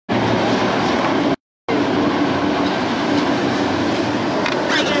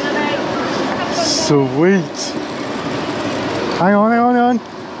Sweet. Hang on, hang on, hang on.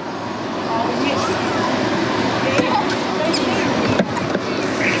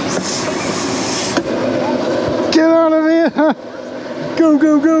 Get out of here! Go,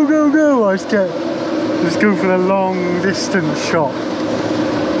 go, go, go, go! Let's go for the long distance shot.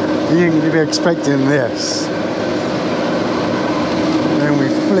 You ain't going to be expecting this. Then we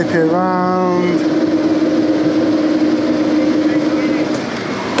flip it around.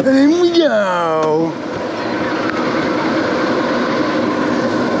 And in we go!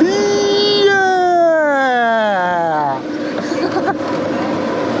 Yeah!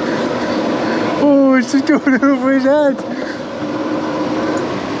 Oh, it's just going over his head!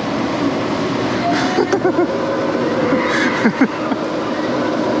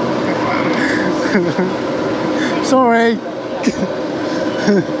 Sorry!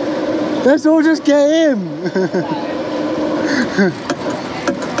 Let's all just get him!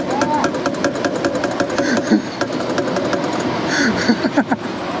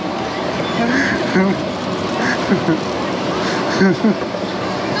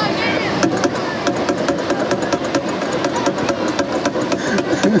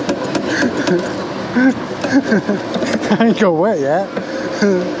 I ain't got wet yet.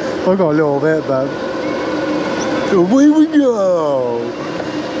 I got a little bit, but away we go.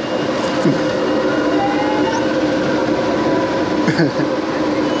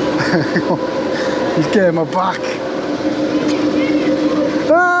 He's getting my back.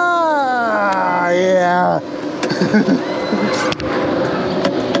 Ah, yeah.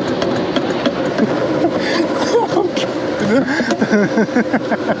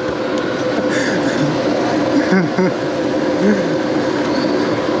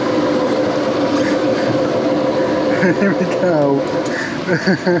 Here we go.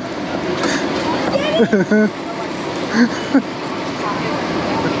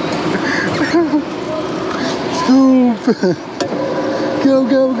 Scoop! Go,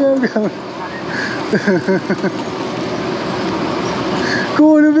 go, go, go! Go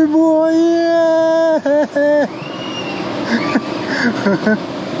on, a bit boy! Yeah!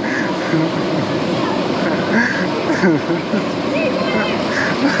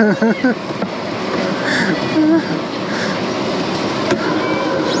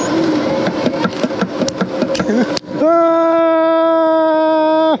 Ah!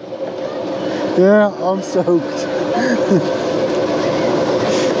 Yeah, I'm soaked.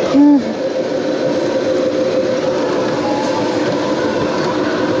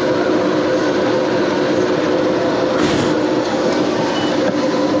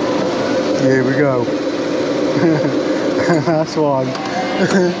 Here we go. That's one.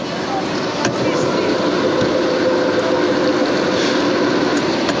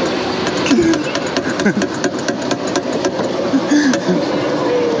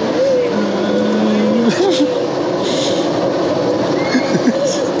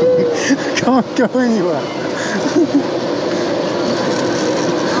 Can't go anywhere.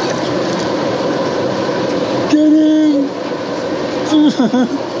 Get in!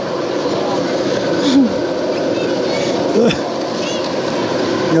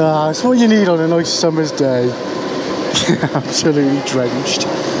 Yeah, it's what you need on a nice summer's day. Absolutely drenched.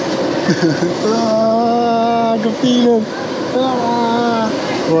 Ah, I can feel him. Ah.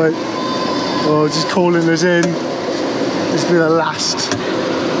 Right. Oh, just calling us in. This will be the last.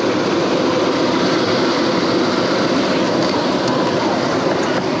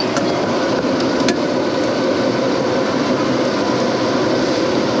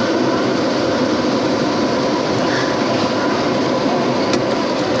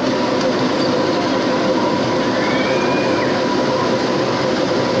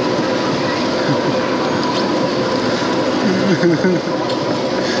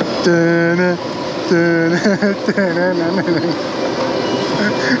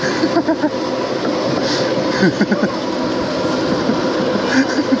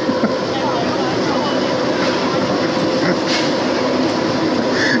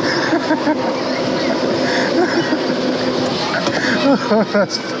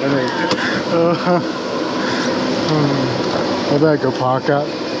 That's funny. I better go park up.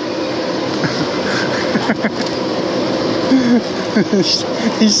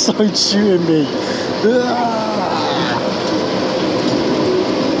 He's side shooting me.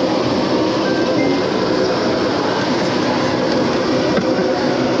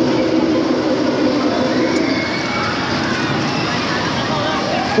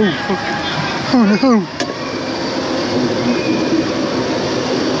 Oh no!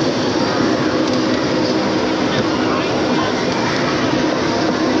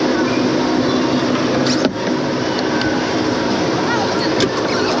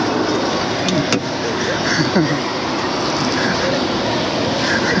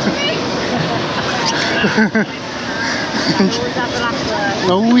 Always have the last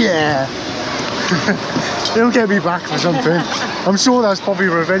word. Oh yeah. He'll get me back for something. I'm sure that's probably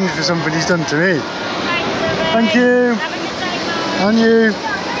revenge for something he's done to me. Thank you. Have a good day, Mum. And you.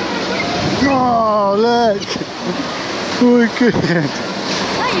 Oh, look. Oh, good.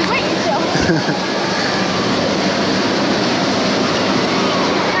 No, you wait still.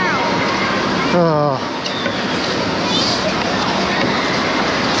 Oh.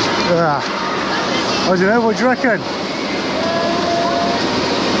 Ah. I don't know, what do you reckon?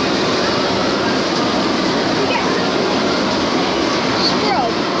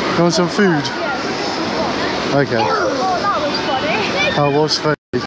 You want some food? Yeah. Okay. Oh, that was funny. That was funny.